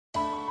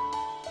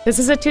This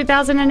is a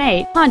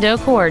 2008 Honda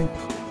Accord.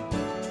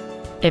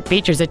 It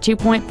features a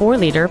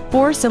 2.4-liter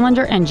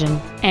four-cylinder engine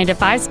and a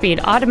 5-speed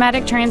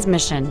automatic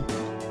transmission.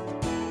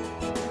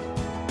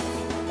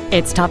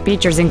 Its top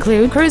features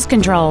include cruise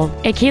control,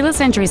 a keyless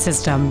entry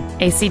system,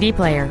 a CD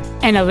player,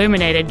 an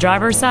illuminated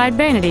driver's side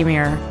vanity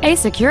mirror, a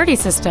security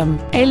system,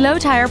 a low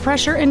tire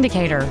pressure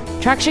indicator,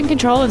 traction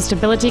control and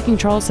stability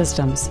control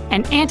systems,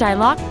 an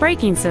anti-lock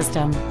braking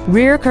system,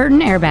 rear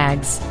curtain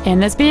airbags,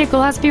 and this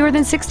vehicle has fewer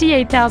than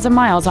 68,000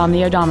 miles on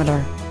the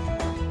odometer.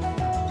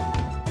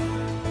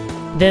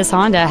 This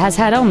Honda has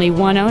had only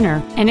one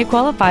owner, and it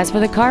qualifies for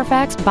the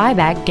Carfax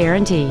buyback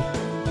guarantee.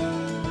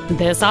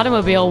 This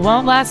automobile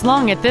won't last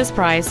long at this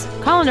price.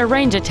 Call and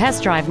arrange a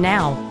test drive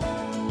now.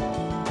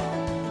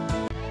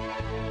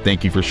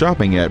 Thank you for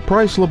shopping at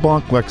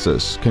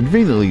PriceLeBlancLexus,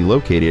 conveniently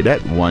located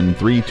at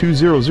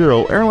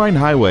 13200 Airline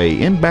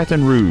Highway in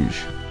Baton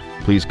Rouge.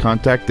 Please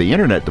contact the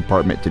Internet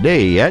Department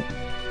today at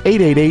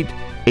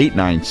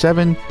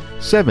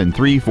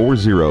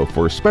 888-897-7340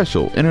 for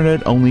special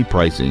Internet-only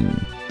pricing.